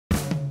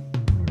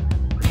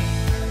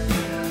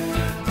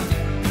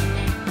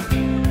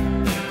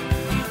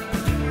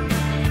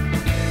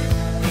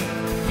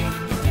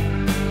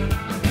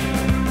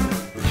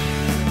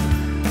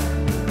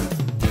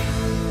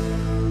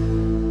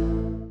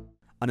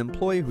An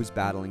employee who's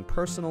battling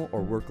personal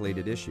or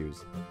work-related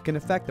issues can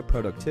affect the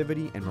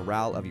productivity and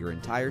morale of your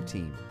entire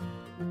team.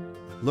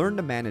 Learn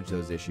to manage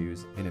those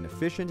issues in an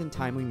efficient and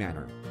timely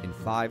manner in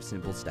 5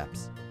 simple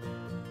steps.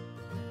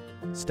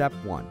 Step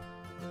 1.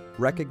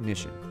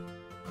 Recognition.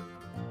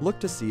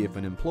 Look to see if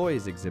an employee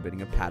is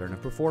exhibiting a pattern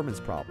of performance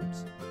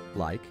problems,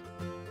 like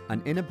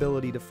an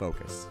inability to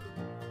focus,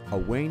 a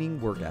waning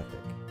work ethic,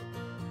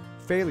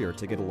 failure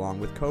to get along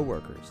with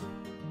coworkers,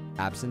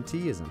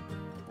 absenteeism,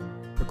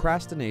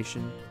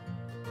 procrastination,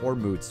 or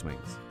mood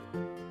swings.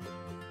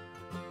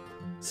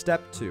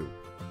 Step 2.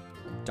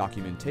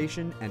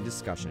 Documentation and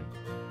discussion.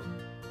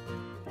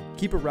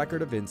 Keep a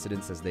record of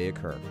incidents as they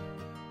occur.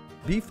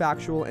 Be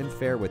factual and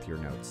fair with your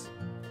notes.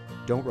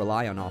 Don't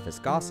rely on office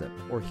gossip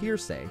or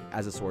hearsay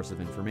as a source of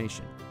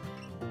information.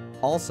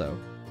 Also,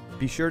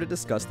 be sure to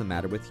discuss the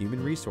matter with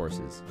human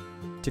resources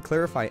to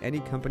clarify any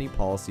company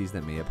policies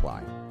that may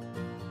apply.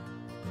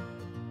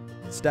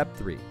 Step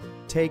 3.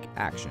 Take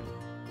action.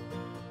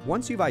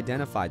 Once you've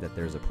identified that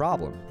there's a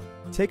problem,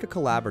 take a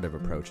collaborative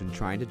approach in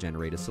trying to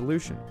generate a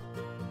solution.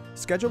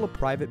 Schedule a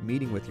private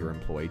meeting with your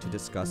employee to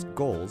discuss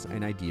goals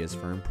and ideas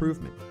for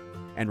improvement.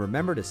 And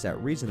remember to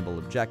set reasonable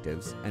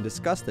objectives and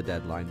discuss the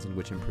deadlines in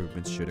which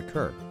improvements should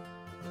occur.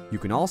 You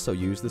can also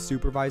use the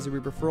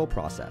Supervisory Referral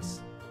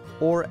Process,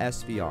 or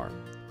SVR,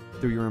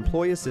 through your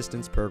Employee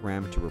Assistance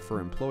Program to refer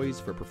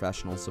employees for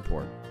professional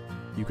support.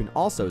 You can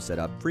also set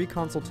up free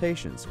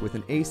consultations with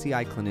an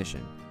ACI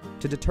clinician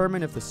to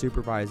determine if the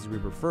supervisory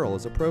referral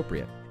is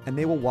appropriate, and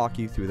they will walk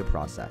you through the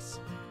process.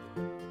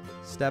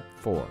 Step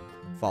 4.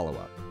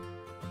 Follow-up.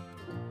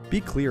 Be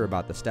clear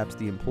about the steps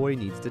the employee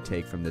needs to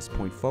take from this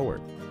point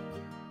forward.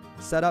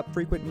 Set up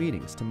frequent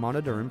meetings to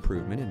monitor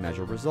improvement and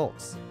measure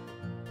results.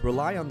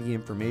 Rely on the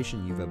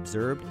information you've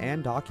observed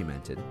and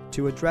documented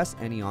to address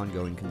any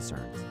ongoing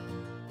concerns.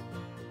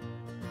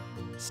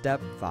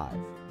 Step 5.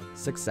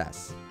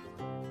 Success.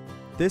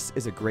 This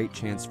is a great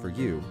chance for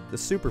you, the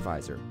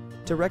supervisor,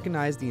 to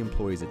recognize the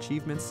employee's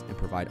achievements and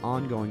provide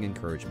ongoing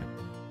encouragement.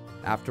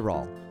 After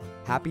all,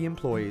 happy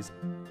employees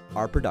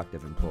are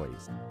productive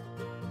employees.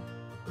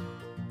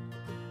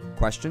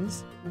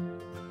 Questions?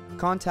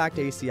 Contact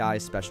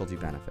ACI Specialty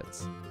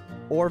Benefits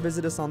or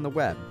visit us on the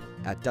web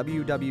at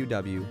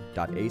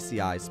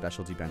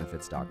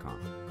www.acispecialtybenefits.com.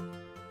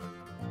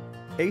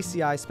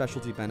 ACI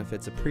Specialty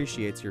Benefits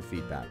appreciates your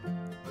feedback.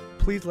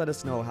 Please let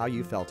us know how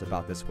you felt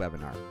about this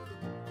webinar.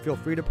 Feel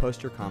free to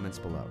post your comments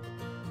below.